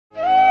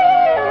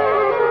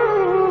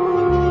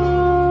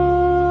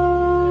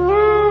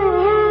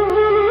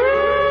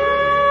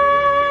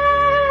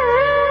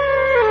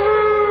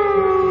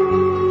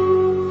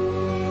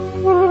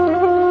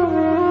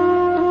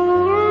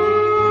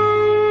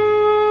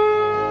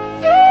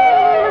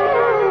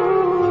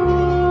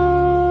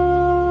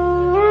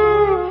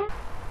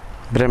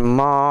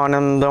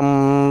ബ്രഹ്മാനന്ദം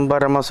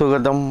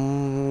പരമസുഗതം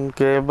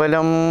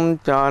കേവലം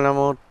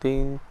ജ്ഞാനമൂർത്തി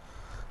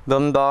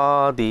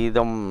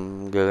ദ്വന്ദ്വാതീതം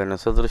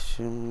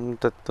ഗഗനസദൃശ്യം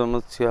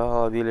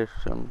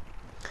തത്വമസ്യാദിലക്ഷ്യം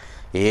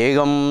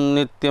ഏകം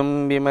നിത്യം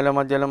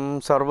വിമലമജലം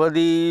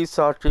സർവദീ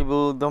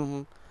സാക്ഷിഭൂതം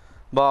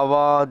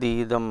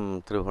ഭാവാതീതം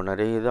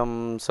ത്രിഗുണരഹിതം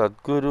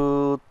സദ്ഗുരു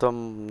തം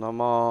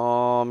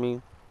നമാമി.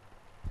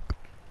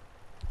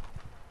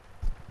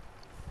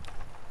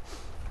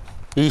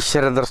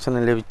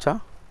 ഈശ്വരദർശനം ലഭിച്ച,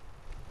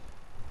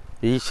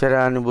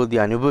 ഈശ്വരാനുഭൂതി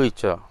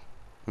അനുഭവിച്ച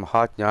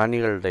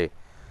മഹാജ്ഞാനികളുടെ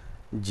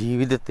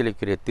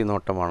ജീവിതത്തിലേക്കൊരു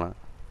എത്തിനോട്ടമാണ്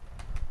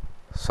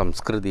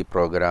സംസ്കൃതി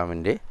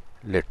പ്രോഗ്രാമിൻ്റെ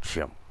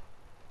ലക്ഷ്യം,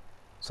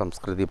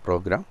 സംസ്കൃതി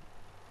പ്രോഗ്രാം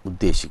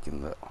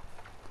ഉദ്ദേശിക്കുന്നത്.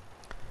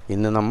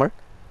 ഇന്ന് നമ്മൾ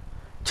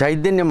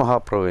ചൈതന്യ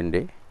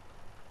മഹാപ്രഭുവിൻ്റെ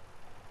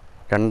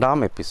 2ാം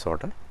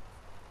എപ്പിസോഡ്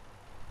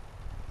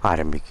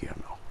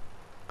ആരംഭിക്കുകയാണ്.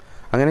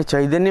 അങ്ങനെ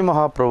ചൈതന്യ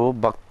മഹാപ്രഭു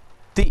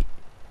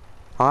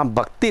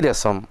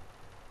ഭക്തിരസം,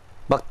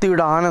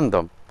 ഭക്തിയുടെ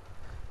ആനന്ദം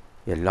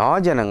എല്ലാ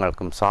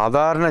ജനങ്ങൾക്കും,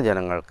 സാധാരണ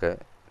ജനങ്ങൾക്ക്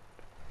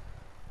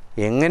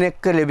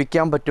എങ്ങനെയൊക്കെ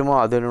ലഭിക്കാൻ പറ്റുമോ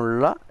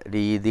അതിനുള്ള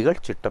രീതികൾ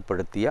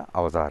ചിട്ടപ്പെടുത്തിയ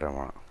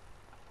അവതാരമാണ്.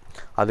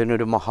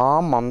 അതിനൊരു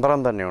മഹാമന്ത്രം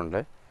തന്നെയുണ്ട്.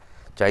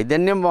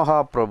 ചൈതന്യ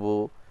മഹാപ്രഭു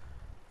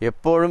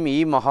എപ്പോഴും ഈ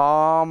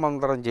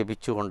മഹാമന്ത്രം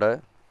ജപിച്ചുകൊണ്ട്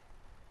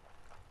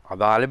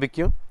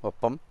അതാലപിക്കും,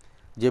 ഒപ്പം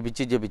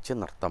ജപിച്ച്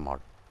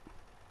നൃത്തമാടും.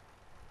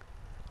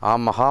 ആ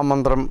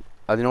മഹാമന്ത്രം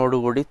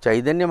അതിനോടുകൂടി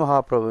ചൈതന്യ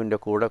മഹാപ്രഭുവിൻ്റെ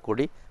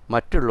കൂടി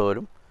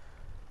മറ്റുള്ളവരും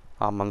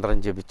ആ മന്ത്രം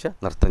ജപിച്ച്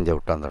നൃത്തം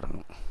ചവിട്ടാൻ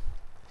തുടങ്ങും.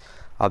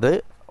 അത്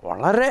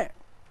വളരെ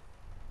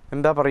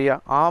എന്താ പറയുക,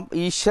 ആ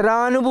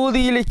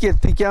ഈശ്വരാനുഭൂതിയിലേക്ക്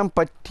എത്തിക്കാൻ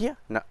പറ്റിയ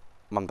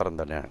മന്ത്രം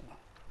തന്നെയാണ്.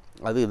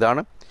 അത്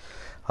ഇതാണ്: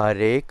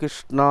 ഹരേ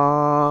കൃഷ്ണ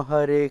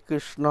ഹരേ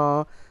കൃഷ്ണ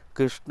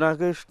കൃഷ്ണ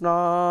കൃഷ്ണ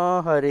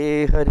ഹരേ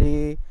ഹരേ,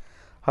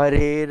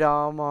 ഹരേ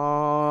രാമ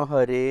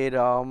ഹരേ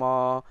രാമ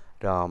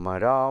രാമ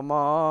രാമ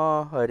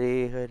ഹരേ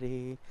ഹരേ,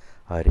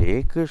 ഹരേ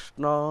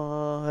കൃഷ്ണ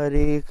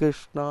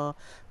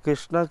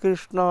കൃഷ്ണ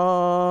കൃഷ്ണ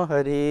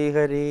ഹരേ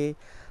ഹരേ,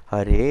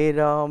 ഹരേ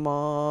രാമ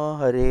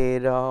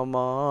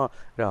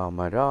രാമ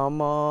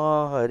രാമ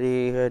ഹരേ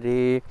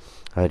ഹരേ,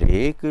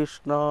 ഹരേ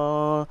കൃഷ്ണ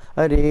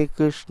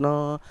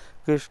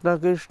കൃഷ്ണ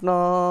കൃഷ്ണ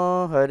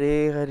ഹരേ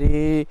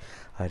ഹരേ,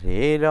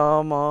 ഹരേ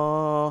രാമ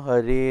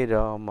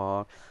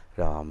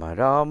രാമ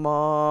രാമ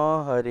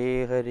ഹരേ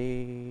ഹരേ.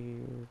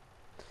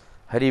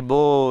 ഹരി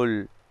ബോൽ,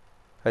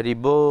 ഹരി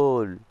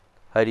ബോൽ,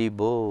 ഹരി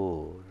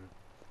ബോൽ.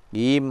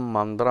 ഈ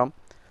മന്ത്രം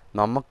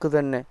നമുക്ക്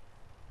തന്നെ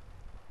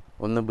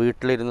ഒന്ന്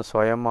വീട്ടിലിരുന്ന്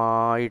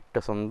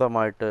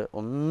സ്വന്തമായിട്ട്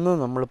ഒന്ന്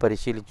നമ്മൾ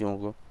പരിശീലിച്ച്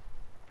നോക്കും.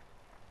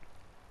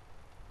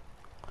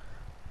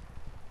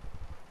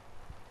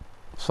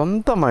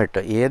 സ്വന്തമായിട്ട്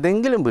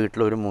ഏതെങ്കിലും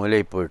വീട്ടിലൊരു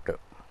മൂലയിൽ പോയിട്ട്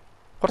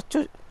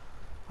കുറച്ച്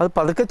അത്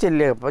പതുക്കെ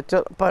ചെല്ലുക,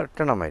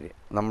 പറ്റണ മാതിരി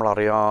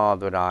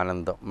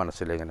നമ്മളറിയാതൊരാനന്ദം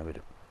മനസ്സിലിങ്ങനെ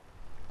വരും.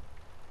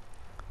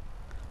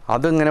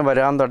 അതിങ്ങനെ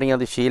വരാൻ തുടങ്ങി,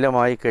 അത്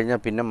ശീലമായി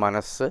കഴിഞ്ഞാൽ പിന്നെ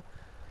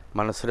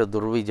മനസ്സിലെ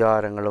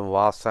ദുർവിചാരങ്ങളും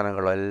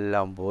വാസനകളും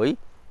എല്ലാം പോയി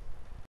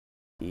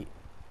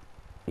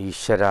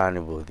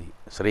ഈശ്വരാനുഭൂതി,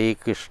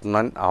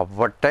 ശ്രീകൃഷ്ണൻ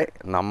അവിടെ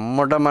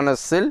നമ്മുടെ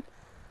മനസ്സിൽ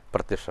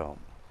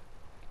പ്രത്യക്ഷമാവും.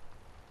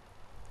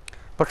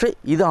 പക്ഷെ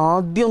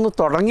ഇതാദ്യം ഒന്ന്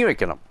തുടങ്ങി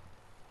വയ്ക്കണം,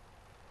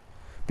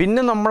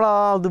 പിന്നെ നമ്മൾ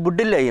അത്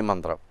വിടില്ല. ഈ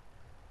മന്ത്രം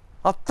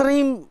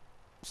അത്രയും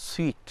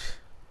sweet,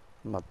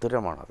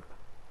 മധുരമാണത്.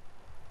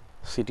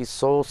 It is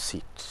so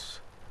sweet.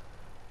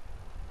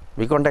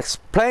 We can't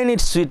explain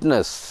its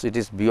sweetness. It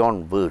is beyond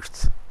words.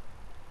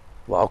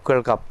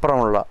 വാക്കുകൾക്ക്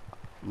അപ്പുറമുള്ള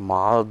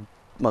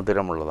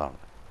മധുരമുള്ളതാണ്.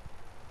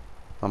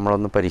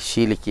 നമ്മളൊന്ന്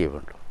പരിശീലിക്കുകയേ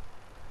വേണ്ടു.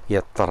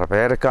 എത്ര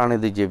പേർക്കാണ്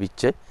ഇത്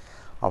ജപിച്ച്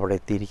അവിടെ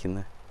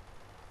എത്തിയിരിക്കുന്നത്?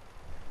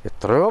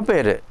 എത്രയോ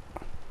പേര്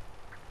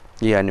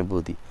ഈ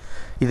അനുഭൂതി.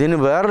 ഇതിന്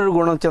വേറൊരു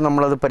ഗുണം വെച്ചാൽ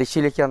നമ്മളത്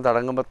പരിശീലിക്കാൻ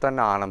തുടങ്ങുമ്പോൾ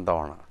തന്നെ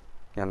ആനന്ദമാണ്.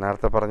 ഞാൻ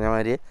നേരത്തെ പറഞ്ഞ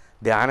മാതിരി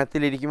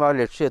ധ്യാനത്തിലിരിക്കുമ്പോൾ ആ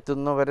ലക്ഷ്യം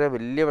എത്തുന്നവരെ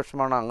വലിയ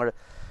വിഷമമാണ്. അങ്ങ്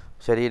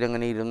ശരീരം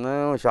ഇങ്ങനെ ഇരുന്ന്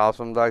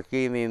ശ്വാസം താക്കി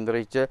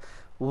നിയന്ത്രിച്ച്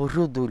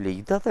ഒരു ഇതുമില്ല.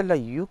 ഇതല്ല,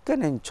 you can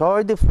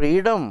enjoy the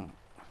freedom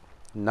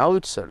now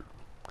itself.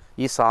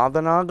 ഈ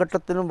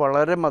സാധനാഘട്ടത്തിനും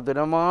വളരെ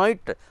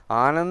മധുരമായിട്ട്,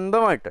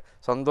 ആനന്ദമായിട്ട്,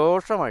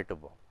 സന്തോഷമായിട്ട്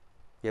പോകും.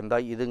 എന്താ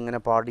ഇതിങ്ങനെ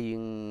പാടി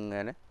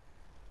ഇങ്ങനെ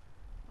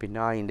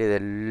പിന്നെ അതിൻ്റെ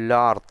എല്ലാ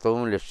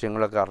അർത്ഥവും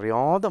ലക്ഷ്യങ്ങളൊക്കെ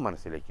അറിയാതെ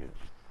മനസ്സിലേക്ക്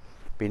വരും.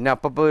 പിന്നെ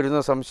അപ്പോൾ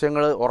വരുന്ന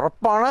സംശയങ്ങൾ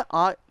ഉറപ്പാണ്.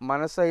 ആ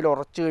മനസ്സതിൽ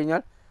ഉറച്ചു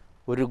കഴിഞ്ഞാൽ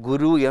ഒരു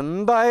ഗുരു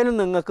എന്തായാലും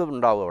നിങ്ങൾക്ക്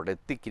ഉണ്ടാവും, അവിടെ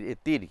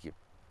എത്തിയിരിക്കും.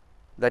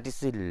 That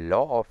is the law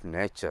of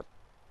nature,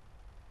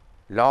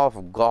 law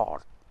of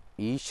God.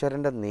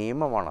 ഈശ്വരൻ്റെ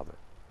നിയമമാണത്.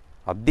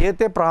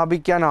 അദ്ദേഹത്തെ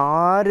പ്രാപിക്കാൻ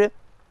ആര്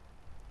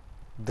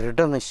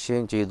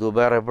ദൃഢനിശ്ചയം ചെയ്തു,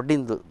 വേറെ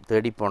എവിടെയും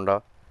തേടിപ്പോണ്ട.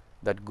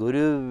 That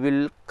Guru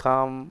will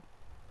come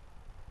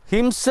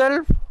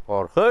himself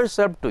or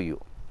herself to you.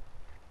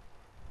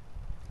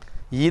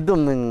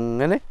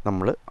 ഇതൊന്നിങ്ങനെ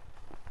നമ്മൾ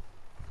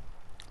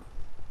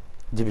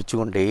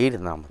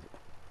ജപിച്ചുകൊണ്ടേയിരുന്നാൽ മതി.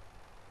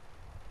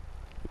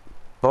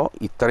 ഇപ്പോൾ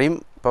ഇത്രയും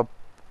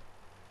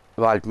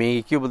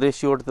വാൽമീകിക്ക്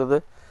ഉപദേശിച്ചു കൊടുത്തത്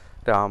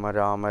രാമ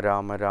രാമ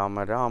രാമ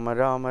രാമ രാമ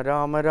രാമ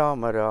രാമ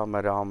രാമ രാമ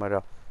രാമ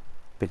രാമ.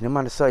 പിന്നെ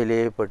മനസ്സ് അതിലേ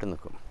പോയിട്ട്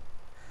നിൽക്കും.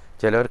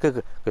 ചിലവർക്ക്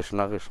കൃഷ്ണ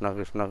കൃഷ്ണ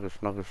കൃഷ്ണ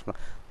കൃഷ്ണ കൃഷ്ണ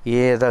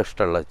ഏതാ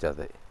ഇഷ്ടമുള്ള വെച്ചാൽ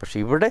അത്. പക്ഷെ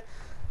ഇവിടെ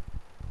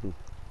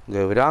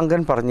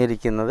ഗൗരാംഗൻ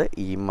പറഞ്ഞിരിക്കുന്നത്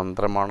ഈ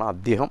മന്ത്രമാണ്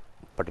അദ്ദേഹം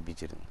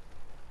പഠിപ്പിച്ചിരുന്നത്.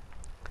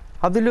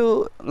 അതിൽ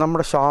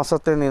നമ്മുടെ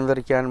ശ്വാസത്തെ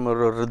നിയന്ത്രിക്കാനും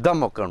ഒരു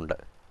ഋതമൊക്കെ ഉണ്ട്.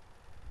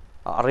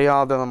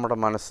 അറിയാതെ നമ്മുടെ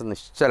മനസ്സ്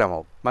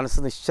നിശ്ചലമാവും. മനസ്സ്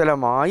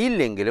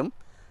നിശ്ചലമായില്ലെങ്കിലും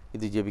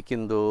ഇത്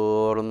ജപിക്കും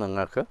തോറും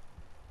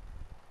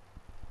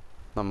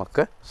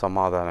നമുക്ക്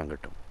സമാധാനം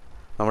കിട്ടും.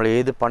 നമ്മൾ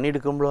ഏത്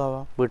പണിയെടുക്കുമ്പോഴും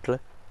ആവാം, വീട്ടിൽ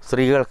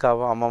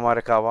സ്ത്രീകൾക്കാവാം,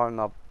 അമ്മമാർക്കാവാം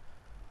എന്നാ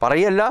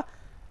പറയല്ല.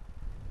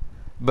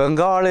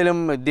 ബംഗാളിലും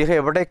ഇദ്ദേഹം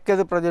എവിടെയൊക്കെ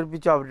അത്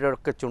പ്രചരിപ്പിച്ചു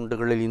അവരുടെയൊക്കെ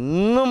ചുണ്ടുകളിൽ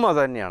ഇന്നും അത്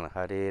തന്നെയാണ്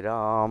ഹരേ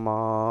രാമ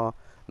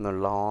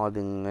എന്നുള്ള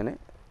അതിങ്ങനെ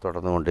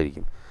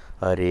തുടർന്നുകൊണ്ടിരിക്കും.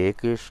 ഹരേ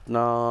കൃഷ്ണ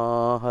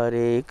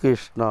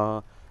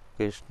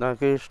കൃഷ്ണ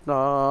കൃഷ്ണ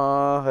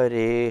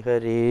ഹരേ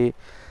ഹരേ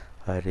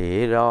ഹരേ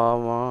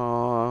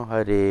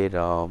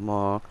രാമ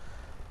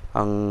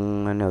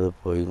അങ്ങനെ അത്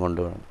പോയി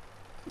കൊണ്ടുപോകണം.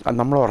 അത്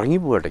നമ്മൾ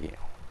ഉറങ്ങിപ്പോകട്ടെ.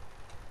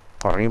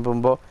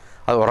 ഉറങ്ങിപ്പോകുമ്പോൾ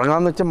അത്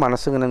ഉറങ്ങാമെന്ന് വെച്ചാൽ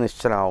മനസ്സിങ്ങനെ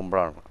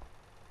നിശ്ചലമാകുമ്പോഴാണ്.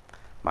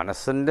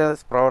 മനസ്സിൻ്റെ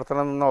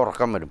പ്രവർത്തനം നിന്ന്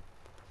ഉറക്കം വരും.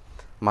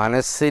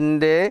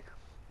 മനസ്സിൻ്റെ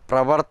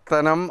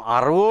പ്രവർത്തനം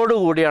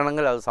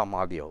അറിവോടുകൂടിയാണെങ്കിൽ അത്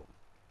സമാധിയാവും.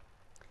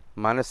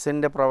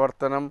 മനസ്സിൻ്റെ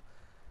പ്രവർത്തനം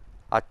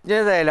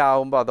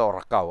അജ്ഞതയിലാവുമ്പോൾ അത്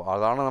ഉറക്കാവും.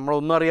 അതാണ്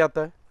നമ്മളൊന്നും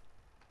അറിയാത്തത്.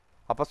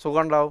 അപ്പം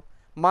സുഖം ഉണ്ടാവും.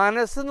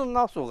 മനസ്സ്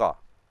നിന്നാൽ സുഖം.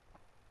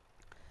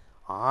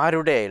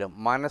 ആരുടെ ആയാലും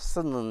മനസ്സ്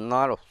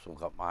നിന്നാൽ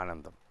സുഖം,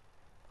 ആനന്ദം.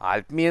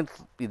 ആത്മീയ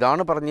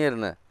ഇതാണ് പറഞ്ഞു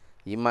തരുന്നത്.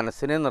 ഈ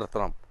മനസ്സിനെ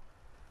നിർത്തണം.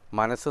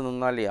 മനസ്സ്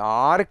നിന്നാൽ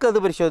ആർക്കത്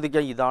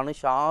പരിശോധിക്കാം. ഇതാണ്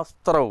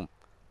ശാസ്ത്രവും,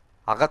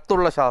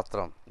 അകത്തുള്ള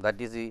ശാസ്ത്രം.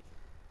 ദാറ്റ് ഈസ് ഈ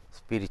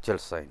സ്പിരിച്വൽ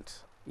സയൻസ്.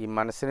 ഈ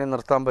മനസ്സിനെ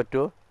നിർത്താൻ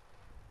പറ്റുമോ?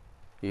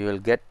 You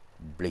will get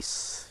bliss.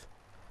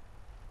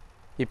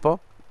 ഇപ്പോൾ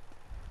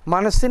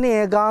മനസ്സിന്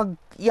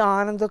ഈ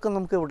ആനന്ദമൊക്കെ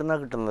നമുക്ക് എവിടെ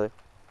നിന്നാണ് കിട്ടുന്നത്?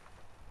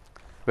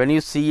 വെൻ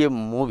യു സീ എ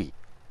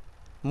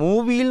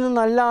മൂവിയിൽ നിന്ന്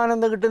നല്ല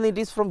ആനന്ദം കിട്ടുന്നത്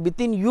it is from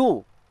within you.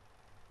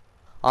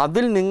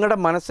 അതിൽ നിങ്ങളുടെ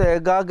മനസ്സ്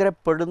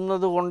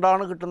ഏകാഗ്രപ്പെടുന്നത്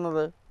കൊണ്ടാണ്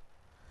കിട്ടുന്നത്.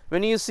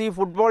 When you see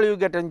football you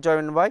get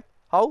enjoyment. By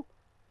how?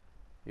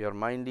 Your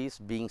mind is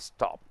being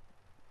stop.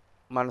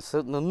 മനസ്സ്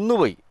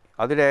നിന്നുപോയി,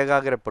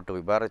 അതിലേകാഗ്രപ്പെട്ടു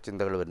പോയി, വേറെ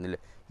ചിന്തകൾ വരുന്നില്ല.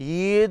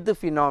 ഏത്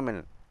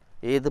ഫിനോമിനൻ,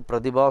 ഏത്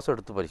പ്രതിഭാസം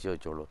എടുത്ത്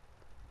പരിശോധിച്ചോളൂ.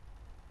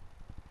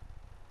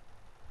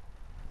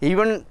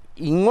 ഈവൻ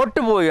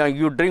ഇങ്ങോട്ട് പോയി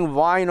you drink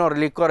wine or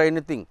liquor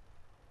anything,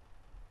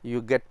 you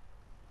get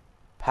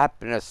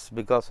happiness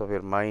because of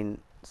your mind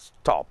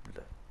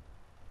stopped.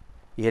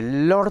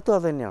 എല്ലായിടത്തും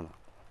അത് തന്നെയാണ്.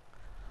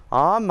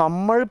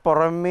 നമ്മൾ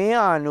പുറമേ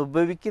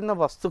അനുഭവിക്കുന്ന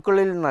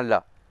വസ്തുക്കളിൽ നിന്നല്ല,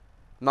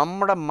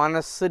 നമ്മുടെ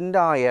മനസ്സിൻ്റെ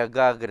ആ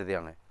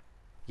ഏകാഗ്രതയാണ്.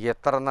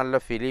 എത്ര നല്ല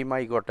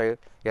ഫിലിമായിക്കോട്ടെ,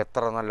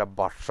 എത്ര നല്ല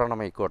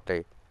ഭക്ഷണമായിക്കോട്ടെ,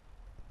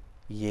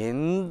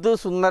 എന്ത്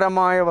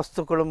സുന്ദരമായ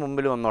വസ്തുക്കളും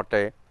മുമ്പിൽ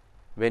വന്നോട്ടെ,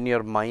 when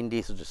your mind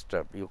is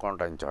disturb U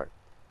കോണ്ട് enjoy.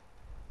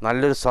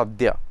 നല്ലൊരു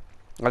സദ്യ,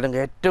 അല്ലെങ്കിൽ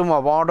ഏറ്റവും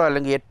അവാർഡോ,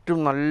 അല്ലെങ്കിൽ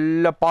ഏറ്റവും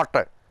നല്ല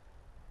പാട്ട്,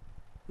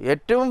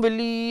 ഏറ്റവും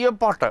വലിയ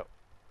പാട്ട്,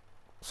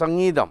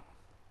 സംഗീതം,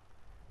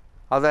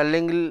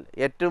 അതല്ലെങ്കിൽ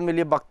ഏറ്റവും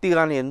വലിയ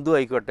ഭക്തിഗാനം, എന്തും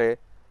ആയിക്കോട്ടെ,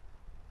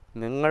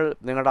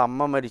 നിങ്ങളുടെ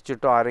അമ്മ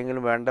മരിച്ചിട്ടോ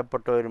ആരെങ്കിലും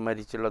വേണ്ടപ്പെട്ടവർ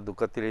മരിച്ചുള്ള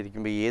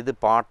ദുഃഖത്തിലിരിക്കുമ്പോൾ ഏത്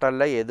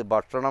പാട്ടല്ല, ഏത്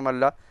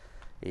ഭക്ഷണമല്ല,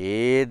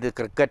 ഏത്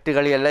ക്രിക്കറ്റ്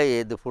കളിയല്ല,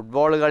 ഏത്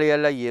ഫുട്ബോൾ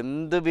കളിയല്ല,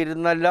 എന്ത്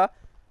വിരുന്നല്ല,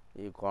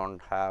 യു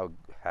കോണ്ട് ഹാവ്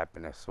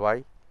ഹാപ്പിനെസ്. വൈ?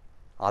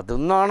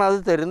 അതൊന്നാണ് അത്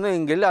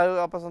തരുന്നതെങ്കിൽ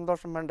അപ്പോൾ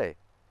സന്തോഷം വേണ്ടേ?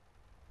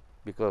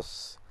 Because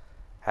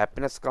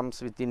happiness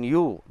comes within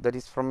you. That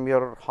is from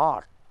your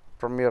heart,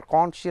 from your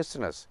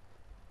consciousness.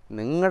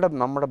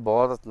 നമ്മുടെ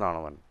ബോധത്തിൽ നിന്നാണ്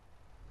അവൻ.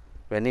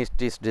 When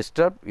it is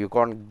disturb U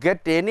കോണ്ട്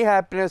get any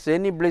happiness,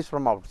 any bliss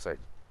from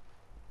outside.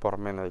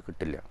 പുറമേ നിന്ന് അത്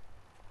കിട്ടില്ല.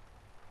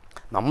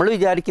 നമ്മൾ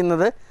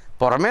വിചാരിക്കുന്നത്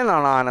പുറമേ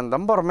നിന്നാണ്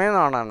ആനന്ദം, പുറമേ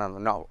നിന്നാണ്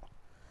ആനന്ദം. നോ.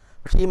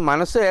 പക്ഷേ ഈ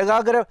മനസ്സ്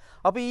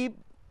അപ്പോൾ ഈ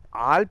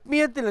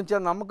ആത്മീയത്തിൽ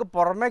വെച്ചാൽ നമുക്ക്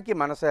പുറമേക്ക്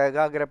മനസ്സ്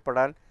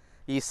ഏകാഗ്രപ്പെടാൻ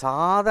ഈ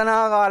സാധനാ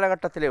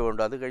കാലഘട്ടത്തിലേ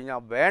വേണ്ടു. അത് കഴിഞ്ഞാൽ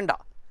വേണ്ട.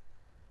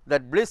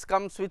 That bliss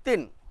comes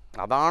within.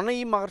 അതാണ്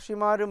ഈ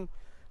മഹർഷിമാരും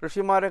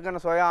ഋഷിമാരൊക്കെ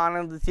സ്വയം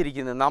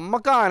ആനന്ദിച്ചിരിക്കുന്നത്.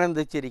 നമുക്ക്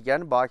ആനന്ദിച്ചിരിക്കാൻ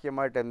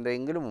ബാഹ്യമായിട്ട്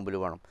എന്തെങ്കിലും മുമ്പിൽ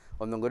വേണം.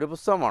 ഒന്നെങ്കിൽ ഒരു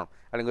പുസ്തകം വേണം,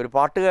 അല്ലെങ്കിൽ ഒരു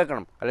പാട്ട്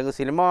കേൾക്കണം, അല്ലെങ്കിൽ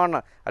സിനിമ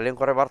കാണണം, അല്ലെങ്കിൽ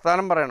കുറേ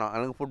വർത്തമാനം പറയണം,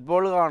 അല്ലെങ്കിൽ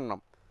ഫുട്ബോൾ കാണണം,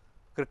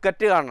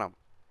 ക്രിക്കറ്റ് കാണണം.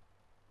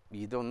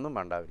 ഇതൊന്നും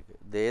വേണ്ട അവർക്ക്.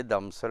 ദേ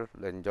themself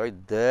enjoy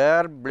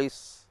there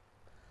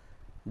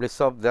bliss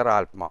of their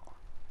ആത്മ.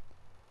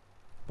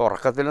 ഇപ്പോൾ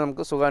ഉറക്കത്തിൽ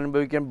നമുക്ക് സുഖം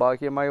അനുഭവിക്കാൻ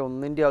ബാഹ്യമായ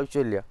ഒന്നിൻ്റെ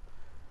ആവശ്യമില്ല.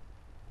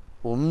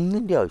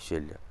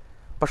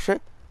 പക്ഷേ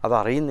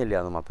അതറിയുന്നില്ല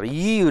എന്ന് മാത്രം.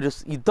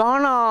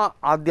 ഇതാണ്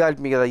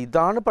ആധ്യാത്മികത,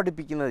 ഇതാണ്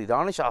പഠിപ്പിക്കുന്നത്,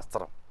 ഇതാണ്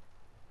ശാസ്ത്രം.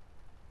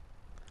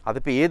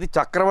 അതിപ്പോൾ ഏത്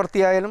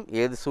ചക്രവർത്തിയായാലും,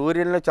 ഏത്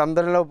സൂര്യനിലോ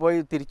ചന്ദ്രനിലോ പോയി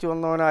തിരിച്ചു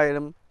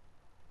വന്നവനായാലും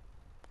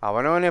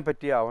അവനവനെ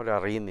പറ്റി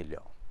അവരറിയുന്നില്ല.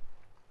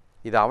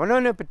 ഇത്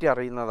അവനവനെ പറ്റി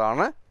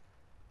അറിയുന്നതാണ്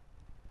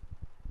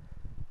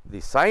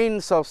ദി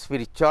സയൻസ് ഓഫ്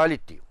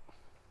സ്പിരിച്വാലിറ്റി.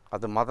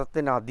 അത്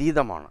മതത്തിന്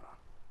അതീതമാണ്,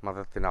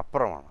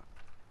 മതത്തിനപ്പുറമാണ്.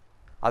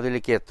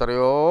 അതിലേക്ക്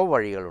എത്രയോ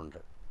വഴികളുണ്ട്.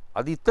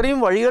 അത് ഇത്രയും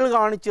വഴികൾ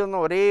കാണിച്ചു തന്ന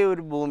ഒരേ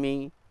ഒരു ഭൂമി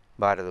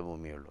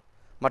ഭാരതഭൂമിയുള്ളൂ.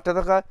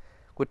 മറ്റതൊക്കെ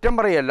കുറ്റം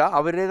പറയല്ല,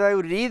 അവരുടേതായ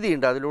ഒരു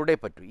രീതിയുണ്ട്, അതിലൂടെ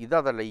പറ്റൂ.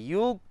 ഇതല്ല.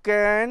 You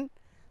can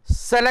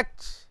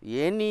select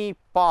any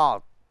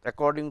path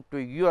according to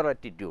your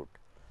attitude.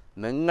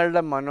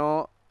 നിങ്ങളുടെ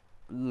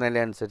മനോനില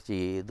അനുസരിച്ച്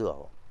ഏതും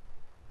ആവാം.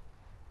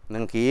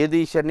 നിങ്ങൾക്ക് ഏത്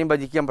ഈശ്വരനെയും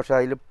ഭജിക്കാം, പക്ഷേ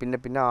അതിൽ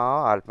പിന്നെ ആ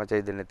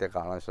ആത്മചൈതന്യത്തെ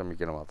കാണാൻ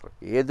ശ്രമിക്കണം മാത്രം.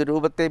 ഏത്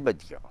രൂപത്തെയും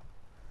ഭജിക്കാം.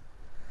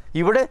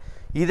 ഇവിടെ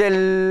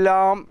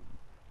ഇതെല്ലാം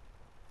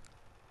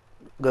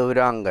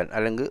ഗൗരാംഗൻ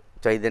അല്ലെങ്കിൽ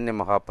ചൈതന്യ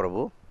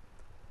മഹാപ്രഭു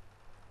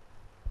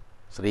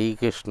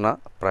ശ്രീകൃഷ്ണ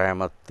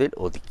പ്രേമത്തിൽ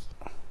ഒതുക്കി.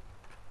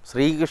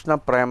 ശ്രീകൃഷ്ണ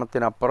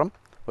പ്രേമത്തിനപ്പുറം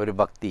ഒരു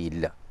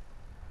ഭക്തിയില്ല.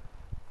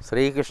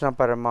 ശ്രീകൃഷ്ണ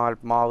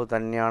പരമാത്മാവ്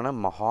തന്നെയാണ്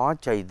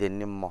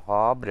മഹാചൈതന്യം,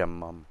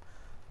 മഹാബ്രഹ്മം,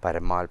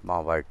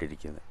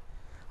 പരമാത്മാവായിട്ടിരിക്കുന്നത്.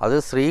 അത്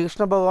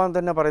ശ്രീകൃഷ്ണ ഭഗവാൻ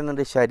തന്നെ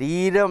പറയുന്നുണ്ട്,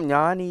 ശരീരം,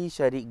 ഞാൻ ഈ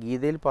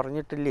ഗീതയിൽ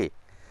പറഞ്ഞിട്ടില്ലേ,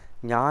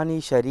 ഞാൻ ഈ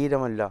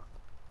ശരീരമല്ല.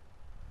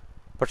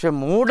 പക്ഷെ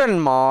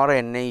മൂഢന്മാർ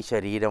എന്നെ ഈ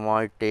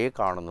ശരീരമായിട്ടേ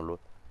കാണുന്നുള്ളൂ.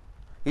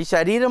 ഈ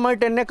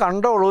ശരീരമായിട്ട് എന്നെ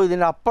കണ്ടോളൂ,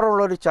 ഇതിൻ്റെ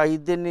അപ്പുറമുള്ളൊരു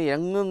ചൈതന്യം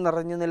എങ്ങും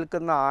നിറഞ്ഞു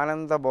നിൽക്കുന്ന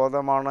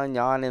ആനന്ദബോധമാണ്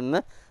ഞാനെന്ന്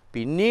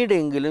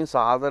പിന്നീടെങ്കിലും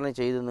സാധന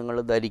ചെയ്ത് നിങ്ങൾ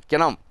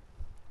ധരിക്കണം.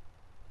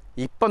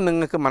 ഇപ്പം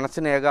നിങ്ങൾക്ക്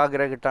മനസ്സിന്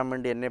ഏകാഗ്രത കിട്ടാൻ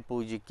വേണ്ടി എന്നെ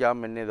പൂജിക്കാം,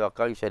 എന്നെ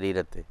ഇതാക്കാം ഈ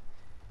ശരീരത്തെ.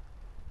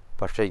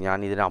 പക്ഷേ ഞാൻ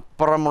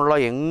ഇതിനപ്പുറമുള്ള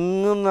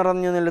എങ്ങും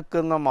നിറഞ്ഞു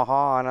നിൽക്കുന്ന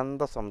മഹാ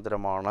ആനന്ദ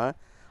സമുദ്രമാണ്,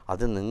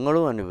 അത്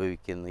നിങ്ങളും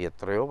അനുഭവിക്കുന്നു.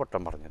 എത്രയോ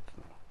വട്ടം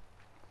പറഞ്ഞിട്ടുണ്ട്,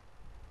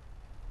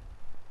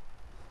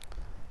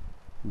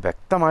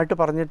 വ്യക്തമായിട്ട്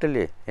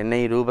പറഞ്ഞിട്ടില്ലേ, എന്നെ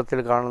ഈ രൂപത്തിൽ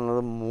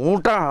കാണുന്നത്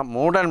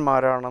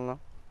മൂഢന്മാരാണെന്ന്.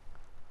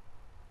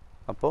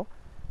 അപ്പോൾ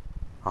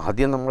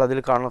ആദ്യം നമ്മളതിൽ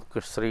കാണും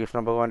ശ്രീകൃഷ്ണ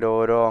ഭഗവാന്റെ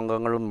ഓരോ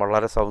അംഗങ്ങളും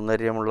വളരെ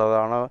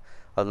സൗന്ദര്യമുള്ളതാണ്.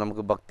 അത്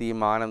നമുക്ക് ഭക്തിയും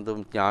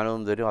ആനന്ദവും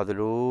ജ്ഞാനവും തരും.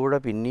 അതിലൂടെ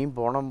പിന്നെയും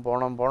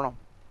പോണം.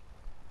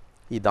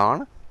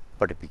 ഇതാണ്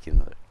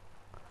പഠിപ്പിക്കുന്നത്.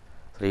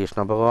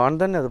 ശ്രീകൃഷ്ണ ഭഗവാൻ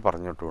തന്നെ അത്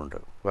പറഞ്ഞിട്ടുമുണ്ട്,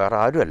 വേറെ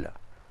ആരുമല്ല.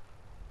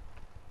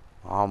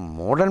 ആ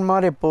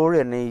മൂഢന്മാരെപ്പോഴും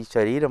എന്നെ ഈ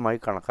ശരീരമായി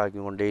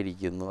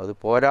കണക്കാക്കിക്കൊണ്ടേയിരിക്കുന്നു. അത്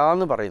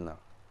പോരാന്ന്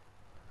പറയുന്നതാണ്.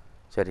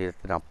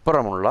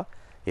 ശരീരത്തിനപ്പുറമുള്ള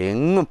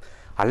എങ്ങും,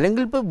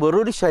 അല്ലെങ്കിൽ ഇപ്പോൾ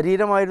വെറൊരു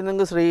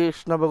ശരീരമായിരുന്നെങ്കിൽ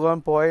ശ്രീകൃഷ്ണ ഭഗവാൻ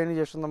പോയതിന്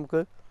ശേഷം നമുക്ക്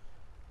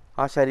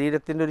ആ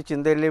ശരീരത്തിൻ്റെ ഒരു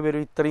ചിന്തയിലേ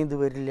വരും, ഇത്രയും ഇത്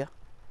വരില്ല.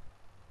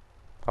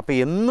 അപ്പം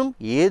എന്നും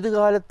ഏത്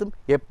കാലത്തും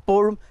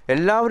എപ്പോഴും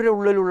എല്ലാവരുടെ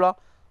ഉള്ളിലുള്ള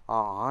ആ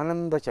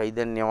ആനന്ദ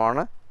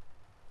ചൈതന്യമാണ്,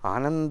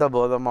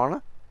 ആനന്ദബോധമാണ്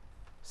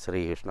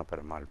ശ്രീകൃഷ്ണ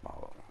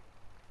പരമാത്മാവ്.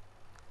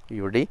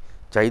 ഇവിടെ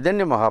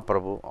ചൈതന്യ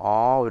മഹാപ്രഭു ആ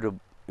ഒരു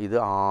ഇത്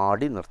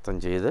ആടി നൃത്തം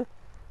ചെയ്ത്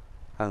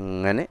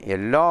അങ്ങനെ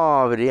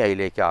എല്ലാവരെയും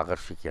അതിലേക്ക്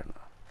ആകർഷിക്കുകയാണ്.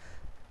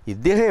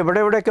 ഇദ്ദേഹം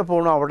എവിടെയൊക്കെ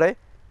പോകണോ അവിടെ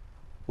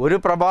ഒരു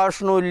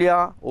പ്രഭാഷണവും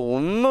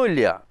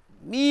ഒന്നുമില്ല.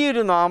 ഈ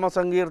ഒരു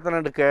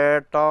നാമസങ്കീർത്തനം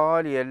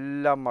കേട്ടാൽ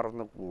എല്ലാം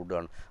മറന്ന്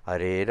കൂടുകയാണ്.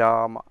 ഹരേ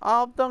രാമ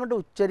അതങ്ങോട്ട്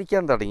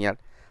ഉച്ചരിക്കാൻ തുടങ്ങിയാൽ,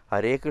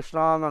 ഹരേ കൃഷ്ണ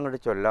എന്നങ്ങോട്ട്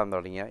ചൊല്ലാൻ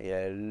തുടങ്ങിയാൽ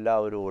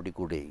എല്ലാവരും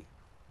ഓടിക്കൂടി.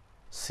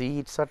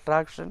 It's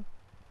attraction.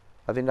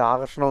 അതിൻ്റെ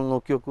ആകർഷണം ഒന്ന്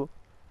നോക്കി നോക്കൂ.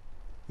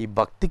 ഈ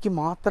ഭക്തിക്ക്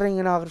മാത്രമേ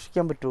ഇങ്ങനെ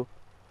ആകർഷിക്കാൻ പറ്റൂ,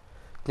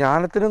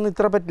 ജ്ഞാനത്തിനൊന്നും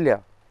ഇത്ര പറ്റില്ല.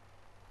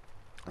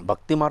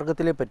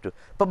 ഭക്തിമാർഗത്തിലേ പറ്റൂ.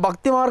 ഇപ്പം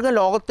ഭക്തിമാർഗം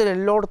ലോകത്തിൽ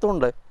എല്ലായിടത്തും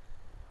ഉണ്ട്.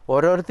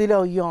 ഓരോരുത്തരും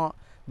അയ്യോ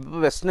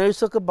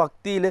വെസ്റ്റേഴ്സൊക്കെ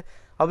ഭക്തിയിൽ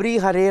അവർ ഈ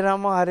ഹരേ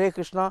രാമ ഹരേ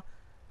കൃഷ്ണ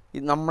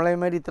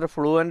നമ്മളെമാതിരി ഇത്ര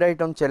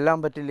ഫ്ലുവൻ്റായിട്ടൊന്നും ചെല്ലാൻ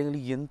പറ്റില്ലെങ്കിൽ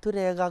എന്തൊരു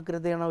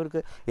ഏകാഗ്രതയാണ്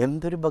അവർക്ക്,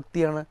 എന്തൊരു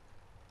ഭക്തിയാണ്.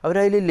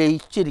 അവരതിൽ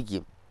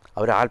ലയിച്ചിരിക്കും.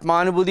 അവർ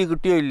ആത്മാനുഭൂതി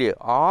കിട്ടിയോ ഇല്ലയോ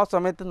ആ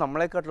സമയത്ത്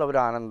നമ്മളെക്കാട്ടിലും അവർ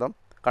ആനന്ദം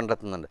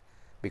കണ്ടെത്തുന്നുണ്ട്.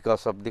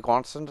 Because of the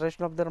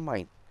concentration of there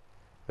mind.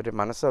 ഒരു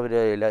മനസ്സ് അവർ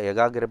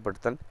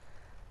ഏകാഗ്രപ്പെടുത്താൻ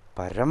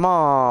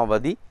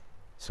പരമാവധി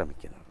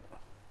ശ്രമിക്കുന്നുണ്ട്.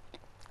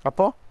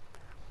 അപ്പോൾ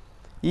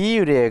ഈ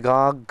ഒരു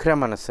ഏകാഗ്ര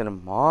മനസ്സിനും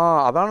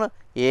അതാണ്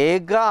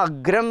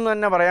ഏകാഗ്രം എന്ന്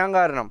തന്നെ പറയാൻ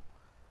കാരണം.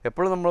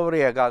 എപ്പോഴും നമ്മൾ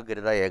പറയും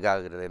ഏകാഗ്രത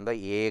എന്താ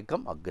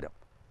ഏകം അഗ്രം.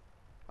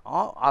 ആ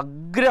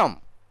അഗ്രം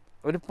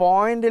ഒരു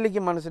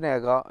പോയിന്റിലേക്ക് മനസ്സിനെ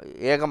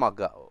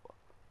ഏകമാക്കുക,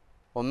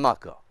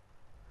 ഒന്നാക്കുക.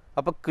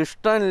 അപ്പോൾ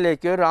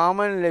കൃഷ്ണനിലേക്കോ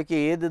രാമനിലേക്കോ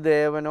ഏത്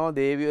ദേവനോ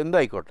ദേവിയോ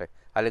എന്തായിക്കോട്ടെ,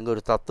 അല്ലെങ്കിൽ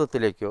ഒരു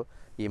തത്വത്തിലേക്കോ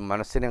ഈ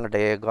മനസ്സിനെ അങ്ങോട്ട്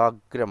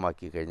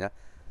ഏകാഗ്രമാക്കി കഴിഞ്ഞാൽ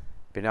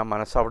പിന്നെ ആ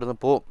മനസ്സ് അവിടെ നിന്ന്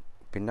പോവും,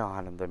 പിന്നെ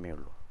ആനന്ദമേ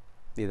ഉള്ളൂ.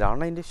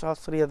 ഇതാണ് അതിൻ്റെ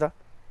ശാസ്ത്രീയത.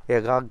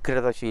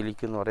 ഏകാഗ്രത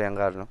ശീലിക്കുമെന്ന് പറയാൻ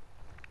കാരണം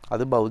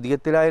അത്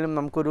ഭൗതികത്തിലായാലും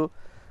നമുക്കൊരു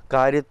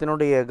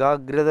കാര്യത്തിനോട്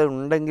ഏകാഗ്രത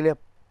ഉണ്ടെങ്കിലേ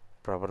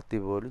പ്രവൃത്തി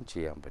പോലും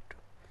ചെയ്യാൻ പറ്റും.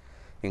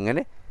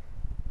 ഇങ്ങനെ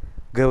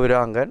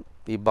ഗൗരാംഗൻ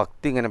ഈ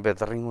ഭക്തി ഇങ്ങനെ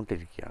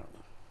ബെതറിക്കൊണ്ടിരിക്കുകയാണ്.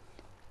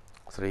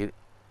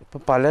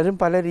 ഇപ്പം പലരും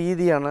പല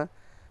രീതിയാണ്.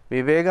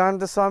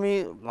 വിവേകാനന്ദ സ്വാമി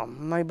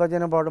നന്നായി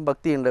ഭജന പാടും,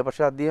 ഭക്തിയുണ്ട്.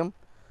 പക്ഷെ അദ്ദേഹം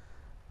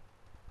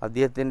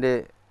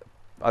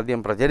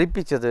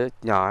പ്രചരിപ്പിച്ചത്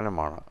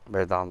ജ്ഞാനമാണ്,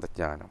 വേദാന്ത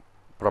ജ്ഞാനം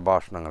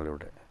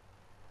പ്രഭാഷണങ്ങളിലൂടെ.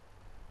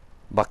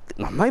 ഭക്തി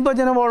നന്നായി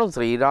ഭജന പാടും.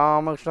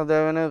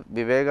 ശ്രീരാമകൃഷ്ണദേവന്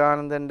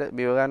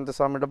വിവേകാനന്ദ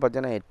സ്വാമിയുടെ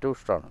ഭജന ഏറ്റവും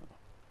ഇഷ്ടമാണ്.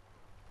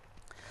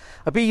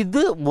 അപ്പോൾ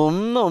ഇത്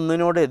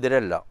ഒന്നിനോട്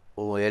എതിരല്ല,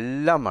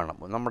 എല്ലാം വേണം.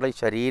 നമ്മുടെ ഈ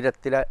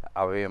ശരീരത്തിലെ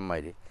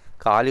അവയവന്മാർ,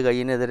 കാല്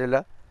കൈയിനെതിരല്ല,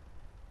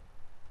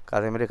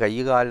 അതേമാതിരി കൈ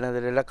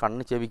കാലിനെതിരല്ല,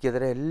 കണ്ണ്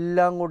ചെവിക്കെതിരെ,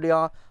 എല്ലാം കൂടി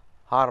ആ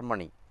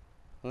ഹാർമണി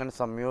അങ്ങനെ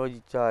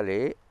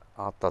സംയോജിച്ചാലേ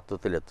ആ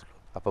തത്വത്തിലെത്തുള്ളൂ.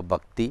 അപ്പോൾ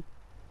ഭക്തി,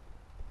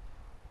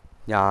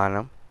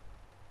 ജ്ഞാനം,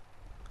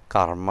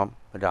 കർമ്മം,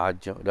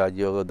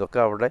 രാജ്യോഗം ഇതൊക്കെ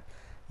അവിടെ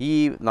ഈ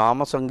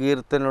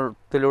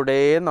നാമസങ്കീർത്തനത്തിലൂടെ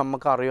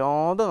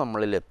നമുക്കറിയാതെ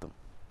നമ്മളിലെത്തും.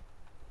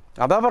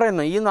 അതാ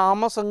പറയുന്നത്, ഈ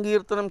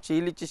നാമസങ്കീർത്തനം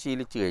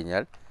ശീലിച്ച്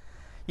കഴിഞ്ഞാൽ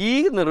ഈ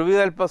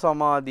നിർവികൽപ്പ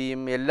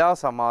സമാധിയും എല്ലാ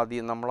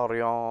സമാധിയും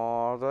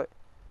നമ്മളറിയാതെ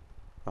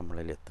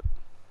നമ്മളിലെത്തും.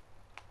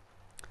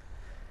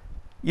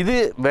 ഇത്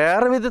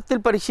വേറെ വിധത്തിൽ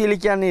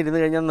പരിശീലിക്കാൻ ഇരുന്ന്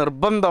കഴിഞ്ഞാൽ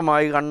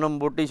നിർബന്ധമായി കണ്ണും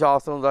പൂട്ടി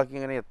ശ്വാസം ഇതാക്കി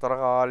ഇങ്ങനെ എത്ര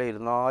കാലം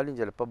ഇരുന്നാലും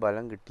ചിലപ്പോൾ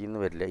ബലം കിട്ടിയെന്ന്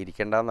വരില്ല,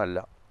 ഇരിക്കേണ്ടെന്നല്ല.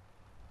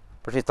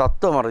 പക്ഷേ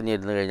തത്വം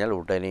അറിഞ്ഞിരുന്നു കഴിഞ്ഞാൽ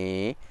ഉടനെ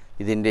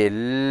ഇതിൻ്റെ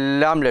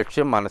എല്ലാം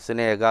ലക്ഷ്യം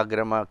മനസ്സിനെ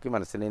ഏകാഗ്രമാക്കി,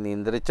 മനസ്സിനെ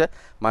നിയന്ത്രിച്ച്,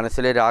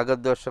 മനസ്സിലെ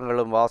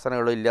രാഗദ്വേഷങ്ങളും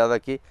വാസനകളും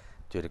ഇല്ലാതാക്കി,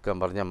 ചുരുക്കം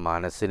പറഞ്ഞ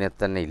മനസ്സിനെ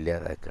തന്നെ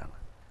ഇല്ലാതാക്കുകയാണ്.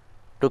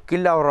 To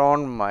kill our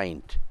on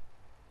mind.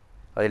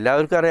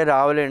 അതെല്ലാവർക്കും അറിയാം.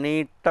 രാവിലെ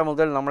എണീറ്റ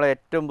മുതൽ നമ്മളെ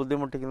ഏറ്റവും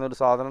ബുദ്ധിമുട്ടിക്കുന്ന ഒരു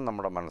സാധനം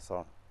നമ്മുടെ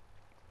മനസ്സാണ്.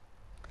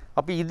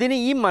 അപ്പോൾ ഇതിന്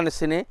ഈ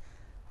മനസ്സിനെ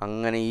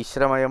അങ്ങനെ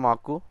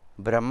ഈശ്വരമയമാക്കൂ,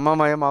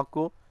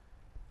 ബ്രഹ്മമയമാക്കൂ,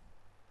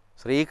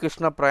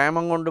 ശ്രീകൃഷ്ണ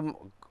പ്രേമം കൊണ്ട്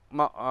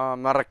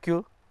നിറയ്ക്കൂ,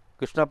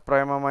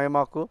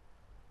 കൃഷ്ണപ്രേമമയമാക്കൂ,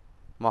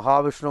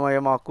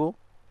 മഹാവിഷ്ണുമയമാക്കൂ,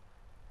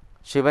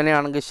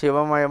 ശിവനെയാണെങ്കിൽ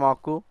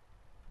ശിവമയമാക്കൂ,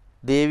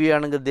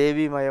 ദേവിയാണെങ്കിൽ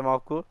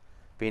ദേവിമയമാക്കൂ.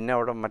 പിന്നെ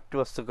അവിടെ മറ്റു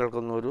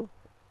വസ്തുക്കൾക്കൊന്നും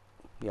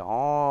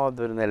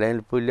യാതൊരു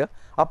നിലനിൽപ്പില്ല.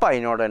 അപ്പോൾ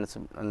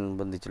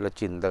അതിനോടനുബന്ധിച്ചുള്ള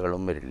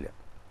ചിന്തകളും വരില്ല.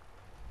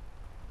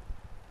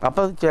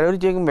 അപ്പോൾ ചിലർ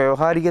ചോദിക്കും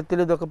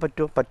വ്യവഹാരികത്തിൽ ഇതൊക്കെ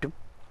പറ്റുമോ? പറ്റും.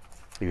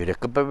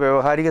 ഇവരൊക്കെ ഇപ്പോൾ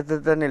വ്യവഹാരികത്തിൽ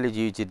തന്നെയല്ലേ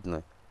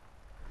ജീവിച്ചിരുന്നത്.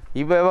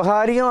 ഈ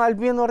വ്യവഹാരികം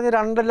ആത്മീയം എന്ന് പറഞ്ഞാൽ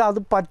രണ്ടല്ല, അത്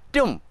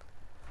പറ്റും.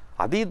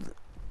 അത് ഈ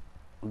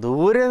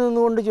ദൂരെ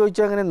നിന്നുകൊണ്ട്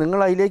ചോദിച്ചാൽ അങ്ങനെ നിങ്ങൾ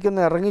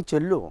അതിലേക്കൊന്ന് ഇറങ്ങി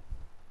ചെല്ലുമോ?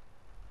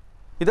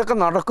 ഇതൊക്കെ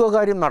നടക്കുമോ?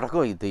 കാര്യം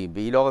നടക്കുമോ?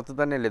 ഈ ലോകത്ത്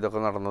തന്നെയല്ലേ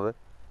ഇതൊക്കെ നടന്നത്.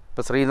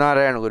 ഇപ്പോൾ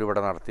ശ്രീനാരായണ ഗുരു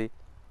ഇവിടെ നടത്തി,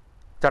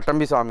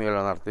 ചട്ടമ്പി സ്വാമികൾ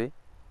നടത്തി,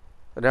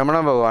 രമണ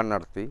ഭഗവാൻ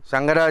നടത്തി,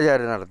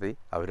 ശങ്കരാചാര്യൻ നടത്തി.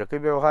 അവരൊക്കെ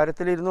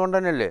വ്യവഹാരത്തിലിരുന്നു കൊണ്ട്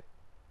തന്നെയല്ലേ,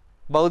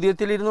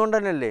 ഭൗതികത്തിലിരുന്നു കൊണ്ട്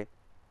തന്നെയല്ലേ.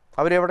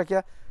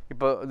 അവരെവിടേക്കാണ്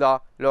ഇപ്പോൾ ഇതാ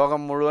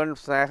ലോകം മുഴുവൻ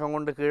സ്നേഹം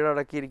കൊണ്ട്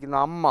കീഴടക്കിയിരിക്കുന്ന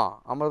അമ്മ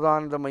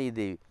അമൃതാനന്ദമയി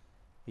ദേവി,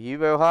 ഈ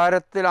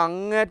വ്യവഹാരത്തിൽ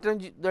അങ്ങേറ്റം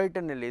ഇതായിട്ട്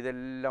തന്നെയല്ലേ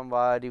ഇതെല്ലാം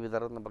വാരി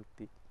വിതറുന്ന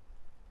ഭക്തി.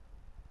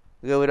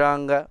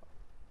 ഗൗരാംഗ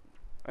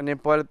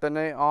എന്നെപ്പോലെ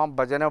തന്നെ ആ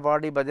ഭജന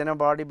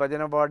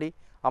പാടി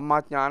അമ്മ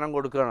ജ്ഞാനം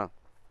കൊടുക്കുകയാണ്.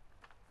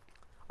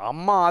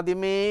 അമ്മ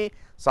ആദ്യമേ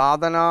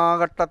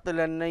സാധനാഘട്ടത്തിൽ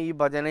തന്നെ ഈ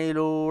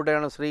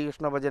ഭജനയിലൂടെയാണ്,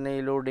 ശ്രീകൃഷ്ണ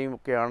ഭജനയിലൂടെയും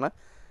ഒക്കെയാണ്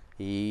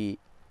ഈ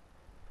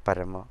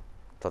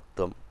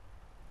പരമതത്വം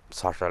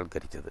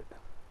സാക്ഷാത്കരിച്ചത്.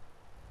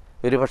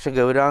 ഒരു പക്ഷേ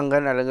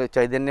ഗൗരാംഗൻ അല്ലെങ്കിൽ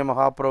ചൈതന്യ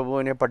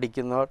മഹാപ്രഭുവിനെ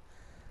പഠിക്കുന്നവർ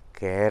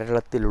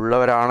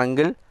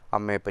കേരളത്തിലുള്ളവരാണെങ്കിൽ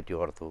അമ്മയെപ്പറ്റി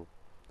ഓർത്തു.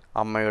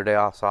 അമ്മയുടെ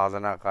ആ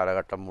സാധന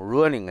കാലഘട്ടം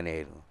മുഴുവൻ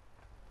ഇങ്ങനെയായിരുന്നു.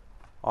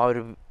 ആ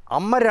ഒരു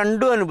അമ്മ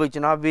രണ്ടും അനുഭവിച്ചു.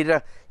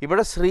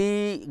 ഇവിടെ ശ്രീ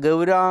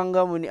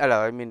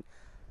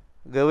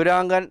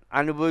ഗൗരാംഗൻ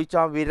അനുഭവിച്ച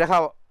ആ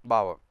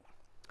വിരഹഭാവം,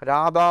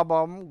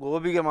 രാധാഭാവം,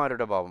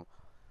 ഗോപികമാരുടെ ഭാവം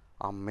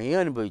അമ്മയും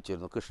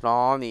അനുഭവിച്ചിരുന്നു. കൃഷ്ണാ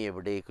നീ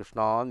എവിടെ,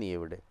 കൃഷ്ണാ നീ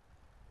എവിടെ.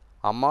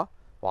 അമ്മ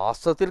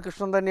വാസ്തവത്തിൽ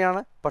കൃഷ്ണൻ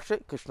തന്നെയാണ്, പക്ഷെ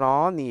കൃഷ്ണാ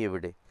നീ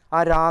എവിടെ, ആ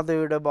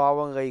രാധയുടെ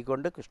ഭാവം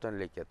കൈക്കൊണ്ട്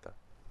കൃഷ്ണനിലേക്ക് എത്താം.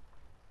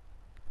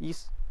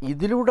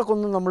 ഇതിലൂടെ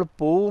ഒന്നും നമ്മൾ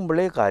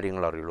പോകുമ്പോഴേ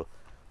കാര്യങ്ങൾ അറിയുള്ളൂ.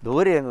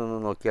 ദൂരെ നിന്ന്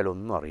നോക്കിയാൽ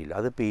ഒന്നും അറിയില്ല.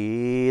 അതിപ്പോൾ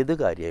ഏത്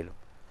കാര്യമായാലും.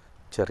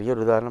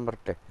 ചെറിയൊരു ഉദാഹരണം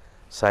പറട്ടെ.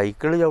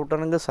 സൈക്കിൾ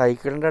ചവിട്ടണമെങ്കിൽ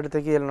സൈക്കിളിൻ്റെ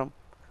അടുത്തേക്ക് ചെല്ലണം,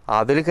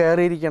 അതിൽ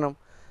കയറിയിരിക്കണം,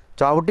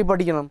 ചവിട്ടി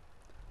പഠിക്കണം.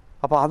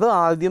 അപ്പോൾ അത്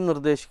ആദ്യം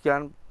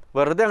നിർദ്ദേശിക്കാൻ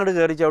വെറുതെ അങ്ങോട്ട്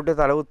കയറി ചവിട്ടി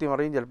തലകുത്തി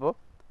മറിയും, ചിലപ്പോൾ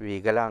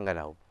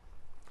വികലാംഗനാവും.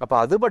 അപ്പോൾ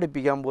അത്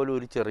പഠിപ്പിക്കാൻ പോലും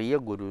ഒരു ചെറിയ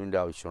ഗുരുവിൻ്റെ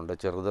ആവശ്യമുണ്ട്.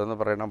 ചെറുതെന്ന്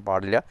പറയാൻ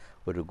പാടില്ല,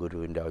 ഒരു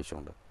ഗുരുവിൻ്റെ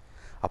ആവശ്യമുണ്ട്.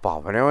 അപ്പോൾ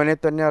അവനവനെ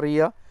തന്നെ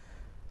അറിയുക.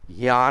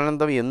 ഈ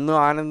ആനന്ദം എന്നും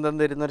ആനന്ദം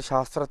തരുന്നൊരു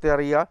ശാസ്ത്രത്തെ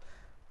അറിയുക.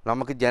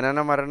 നമുക്ക് ജനന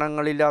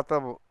മരണങ്ങളില്ലാത്ത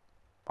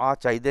ആ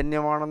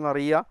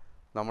ചൈതന്യമാണെന്നറിയുക.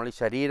 നമ്മൾ ഈ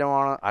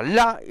ശരീരമാണ് അല്ല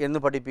എന്ന്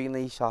പഠിപ്പിക്കുന്ന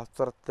ഈ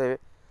ശാസ്ത്രത്തെ,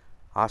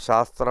 ആ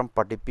ശാസ്ത്രം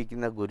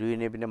പഠിപ്പിക്കുന്ന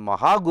ഗുരുവിനെ പിന്നെ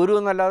മഹാഗുരു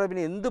എന്നല്ലാതെ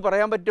പിന്നെ എന്ത്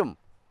പറയാൻ പറ്റും?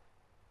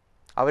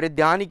 അവരെ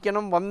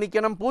ധ്യാനിക്കണം,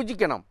 വന്ദിക്കണം,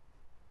 പൂജിക്കണം.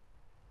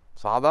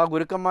 സാധാ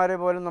ഗുരുക്കന്മാരെ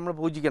പോലും നമ്മൾ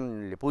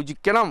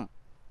പൂജിക്കണം.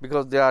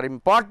 Because they are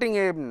importing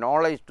A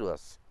knowledge to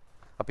us.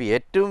 അപ്പോൾ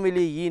ഏറ്റവും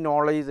വലിയ ഈ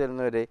നോളേജ്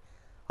തരുന്നവരെ,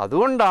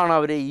 അതുകൊണ്ടാണ്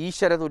അവരെ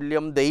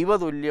ഈശ്വരതുല്യം,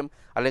 ദൈവതുല്യം,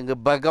 അല്ലെങ്കിൽ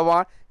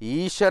ഭഗവാൻ,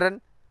 ഈശ്വരൻ,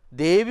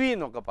 ദേവി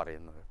എന്നൊക്കെ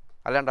പറയുന്നത്.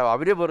 അല്ലാണ്ട്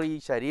അവർ വെറും ഈ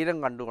ശരീരം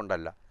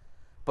കണ്ടുകൊണ്ടല്ല.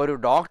 ഇപ്പോൾ ഒരു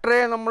ഡോക്ടറെ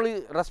നമ്മൾ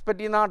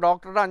റെസ്പെക്റ്റ് ചെയ്യുന്ന ആ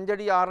ഡോക്ടറുടെ 5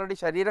 അടി 6 അടി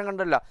ശരീരം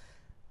കണ്ടല്ല,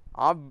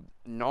 ആ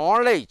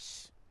നോളേജ്,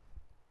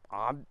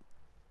 ആ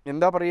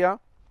എന്താ പറയുക,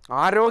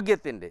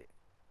 ആരോഗ്യത്തിൻ്റെ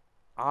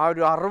ആ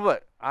ഒരു അറിവ്,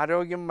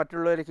 ആരോഗ്യം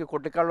മറ്റുള്ളവർക്ക്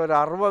കൊട്ടിക്കാനുള്ള ഒരു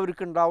അറിവ്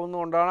അവർക്ക്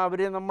ഉണ്ടാവുന്നതുകൊണ്ടാണ്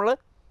അവരെ നമ്മൾ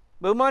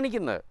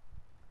ബഹുമാനിക്കുന്നത്.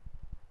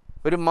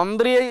 ഒരു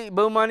മന്ത്രിയെ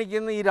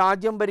ബഹുമാനിക്കുന്ന ഈ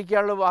രാജ്യം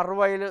ഭരിക്കാനുള്ള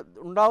അറിവ് അതിൽ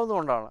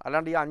ഉണ്ടാവുന്നതുകൊണ്ടാണ്.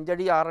 അല്ലാണ്ട് ഈ 5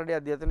 അടി 6 അടി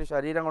അദ്ദേഹത്തിൻ്റെ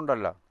ശരീരം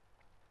കൊണ്ടല്ല.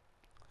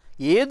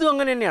 ഏതും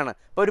അങ്ങനെ തന്നെയാണ്.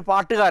 ഇപ്പോൾ ഒരു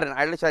പാട്ടുകാരൻ,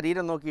 അയാളുടെ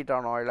ശരീരം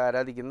നോക്കിയിട്ടാണോ അയാളെ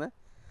ആരാധിക്കുന്നത്?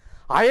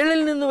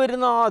 അയാളിൽ നിന്ന്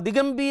വരുന്ന ആ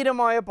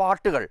അതിഗംഭീരമായ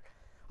പാട്ടുകൾ,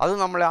 അത്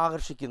നമ്മളെ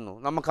ആകർഷിക്കുന്നു,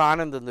 നമുക്ക്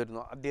ആനന്ദം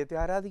തരുന്നു, അദ്ദേഹത്തെ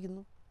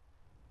ആരാധിക്കുന്നു.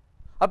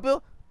 അപ്പോൾ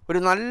ഒരു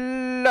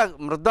നല്ല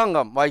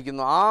മൃദംഗം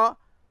വായിക്കുന്നു,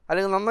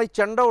 അല്ലെങ്കിൽ നന്നായി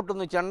ചെണ്ട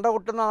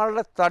കൊട്ടുന്ന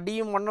ആളുടെ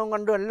തടിയും വണ്ണവും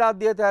കണ്ടും എല്ലാം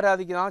അദ്ദേഹത്തെ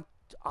ആരാധിക്കുന്നു.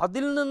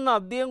 അതിൽ നിന്ന്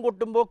അദ്ദേഹം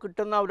കൊട്ടുമ്പോൾ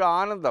കിട്ടുന്ന ഒരു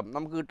ആനന്ദം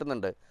നമുക്ക്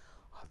കിട്ടുന്നുണ്ട്.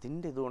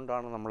 അതിൻ്റെ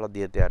ഇതുകൊണ്ടാണ് നമ്മൾ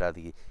അദ്ദേഹത്തെ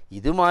ആരാധിക്കുക.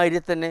 ഇതുമാതിരി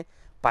തന്നെ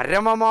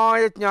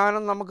പരമമായ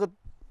ജ്ഞാനം നമുക്ക്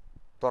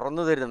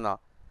തുറന്നു തരുന്ന,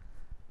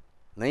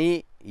 നീ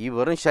ഈ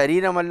വെറും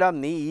ശരീരമല്ല,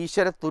 നീ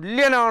ഈശ്വര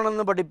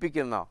തുല്യനാണെന്ന്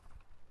പഠിപ്പിക്കുന്ന,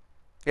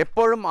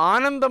 എപ്പോഴും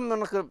ആനന്ദം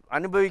നിനക്ക്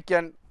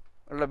അനുഭവിക്കാൻ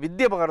ഉള്ള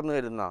വിദ്യ പകർന്നു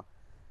തരുന്ന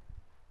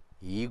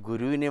ഈ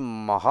ഗുരുവിനെ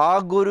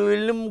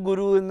മഹാഗുരുവിലും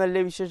ഗുരു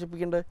എന്നല്ലേ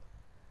വിശേഷിപ്പിക്കേണ്ടത്.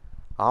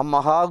 ആ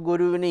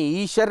മഹാഗുരുവിനെ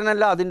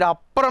ഈശ്വരനല്ല അതിൻ്റെ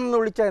അപ്പുറം എന്ന്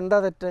വിളിച്ചാൽ എന്താ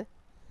തെറ്റ്?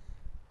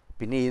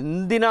 പിന്നെ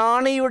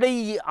എന്തിനാണ് ഇവിടെ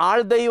ഈ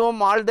ആൾദൈവം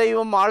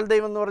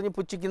എന്ന് പറഞ്ഞ്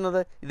പുച്ഛിക്കുന്നത്?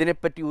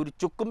 ഇതിനെപ്പറ്റി ഒരു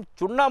ചുക്കും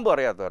ചുണ്ണാമ്പും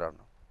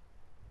അറിയാത്തവരാണ്.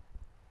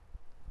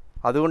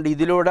 അതുകൊണ്ട്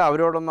ഇതിലൂടെ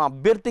അവരോടൊന്ന്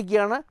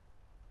അഭ്യർത്ഥിക്കുകയാണ്,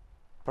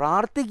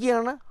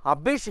 പ്രാർത്ഥിക്കുകയാണ്,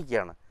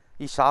 അപേക്ഷിക്കുകയാണ്,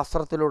 ഈ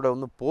ശാസ്ത്രത്തിലൂടെ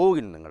ഒന്ന്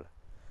പോകും നിങ്ങൾ.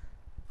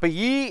 ഇപ്പം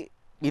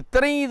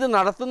ഇത്രയും ഇത്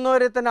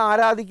നടത്തുന്നവരെ തന്നെ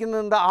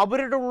ആരാധിക്കുന്നത് എന്താ?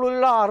 അവരുടെ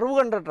ഉള്ളിലുള്ള അറിവ്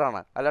കണ്ടിട്ടാണ്,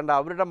 അല്ലാണ്ട്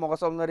അവരുടെ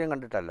മുഖസൗന്ദര്യം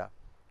കണ്ടിട്ടല്ല.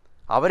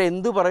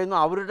 അവരെന്തു പറയുന്നു?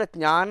 അവരുടെ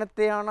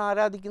ജ്ഞാനത്തെയാണ്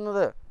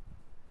ആരാധിക്കുന്നത്.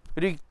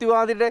 ഒരു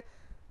യുക്തിവാദിയുടെ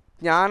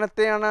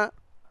ജ്ഞാനത്തെയാണ്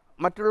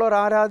മറ്റുള്ളവർ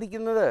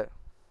ആരാധിക്കുന്നത്.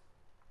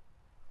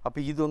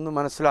 അപ്പോൾ ഇതൊന്ന്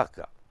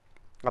മനസ്സിലാക്കുക.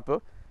 അപ്പോൾ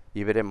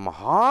ഇവരെ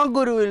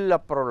മഹാഗുരുവിൽ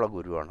അപ്പുറമുള്ള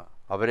ഗുരുവാണ്.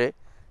 അവരെ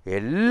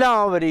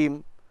എല്ലാവരെയും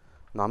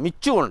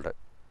നമിച്ചുകൊണ്ട്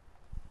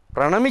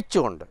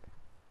പ്രണമിച്ചുകൊണ്ട്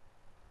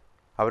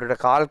അവരുടെ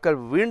കാൽക്കൽ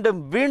വീണ്ടും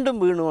വീണ്ടും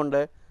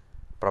വീണുകൊണ്ട്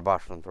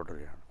പ്രഭാഷണം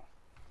തുടരുകയാണ്.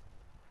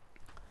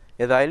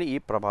 ഏതായാലും ഈ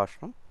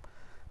പ്രഭാഷണം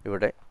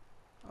ഇവിടെ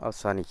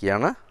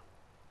അവസാനിക്കുകയാണ്.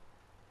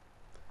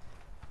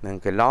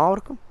 നിങ്ങൾക്ക്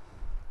എല്ലാവർക്കും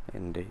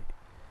എൻ്റെ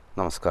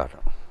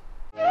നമസ്കാരം.